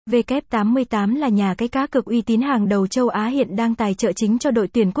W88 là nhà cái cá cược uy tín hàng đầu châu Á hiện đang tài trợ chính cho đội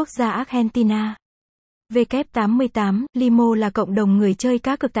tuyển quốc gia Argentina. W88.limo là cộng đồng người chơi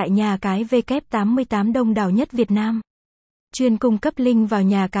cá cược tại nhà cái W88 đông đảo nhất Việt Nam. Chuyên cung cấp link vào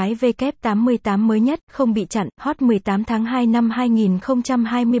nhà cái W88 mới nhất, không bị chặn, hot 18 tháng 2 năm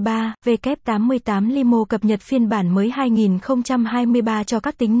 2023, W88.limo cập nhật phiên bản mới 2023 cho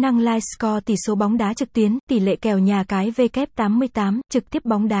các tính năng live score tỷ số bóng đá trực tuyến, tỷ lệ kèo nhà cái W88, trực tiếp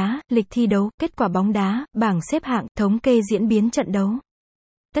bóng đá, lịch thi đấu, kết quả bóng đá, bảng xếp hạng, thống kê diễn biến trận đấu.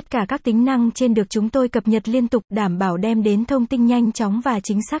 Tất cả các tính năng trên được chúng tôi cập nhật liên tục, đảm bảo đem đến thông tin nhanh chóng và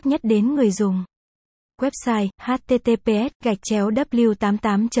chính xác nhất đến người dùng. Website,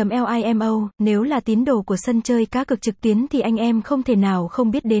 https://w88.limo, nếu là tín đồ của sân chơi cá cược trực tuyến thì anh em không thể nào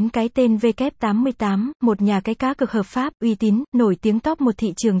không biết đến cái tên W88, một nhà cái cá cược hợp pháp, uy tín, nổi tiếng top một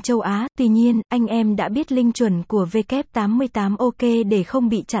thị trường châu Á. Tuy nhiên, anh em đã biết link chuẩn của W88 ok để không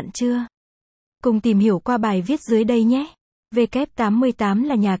bị chặn chưa? Cùng tìm hiểu qua bài viết dưới đây nhé. W88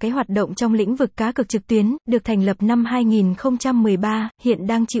 là nhà cái hoạt động trong lĩnh vực cá cược trực tuyến, được thành lập năm 2013, hiện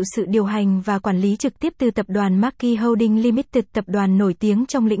đang chịu sự điều hành và quản lý trực tiếp từ tập đoàn Marquee Holding Limited, tập đoàn nổi tiếng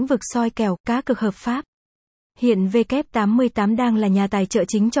trong lĩnh vực soi kèo, cá cược hợp pháp. Hiện W88 đang là nhà tài trợ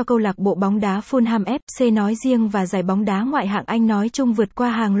chính cho câu lạc bộ bóng đá Fulham FC nói riêng và giải bóng đá ngoại hạng Anh nói chung, vượt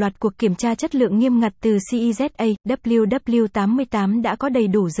qua hàng loạt cuộc kiểm tra chất lượng nghiêm ngặt từ CEZA. W88 đã có đầy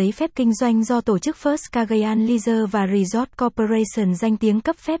đủ giấy phép kinh doanh do tổ chức First Caribbean Leisure và Resort Corporation danh tiếng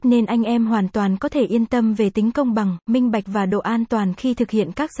cấp phép, nên anh em hoàn toàn có thể yên tâm về tính công bằng, minh bạch và độ an toàn khi thực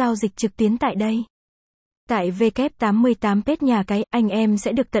hiện các giao dịch trực tuyến tại đây. Tại W88 page nhà cái, anh em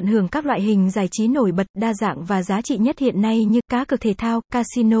sẽ được tận hưởng các loại hình giải trí nổi bật, đa dạng và giá trị nhất hiện nay như cá cược thể thao,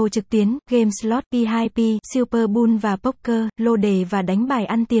 casino trực tuyến, game slot, P2P, Super Bull và poker, lô đề và đánh bài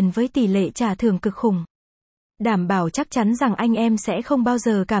ăn tiền với tỷ lệ trả thưởng cực khủng. Đảm bảo chắc chắn rằng anh em sẽ không bao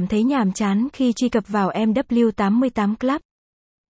giờ cảm thấy nhàm chán khi truy cập vào W88 Club.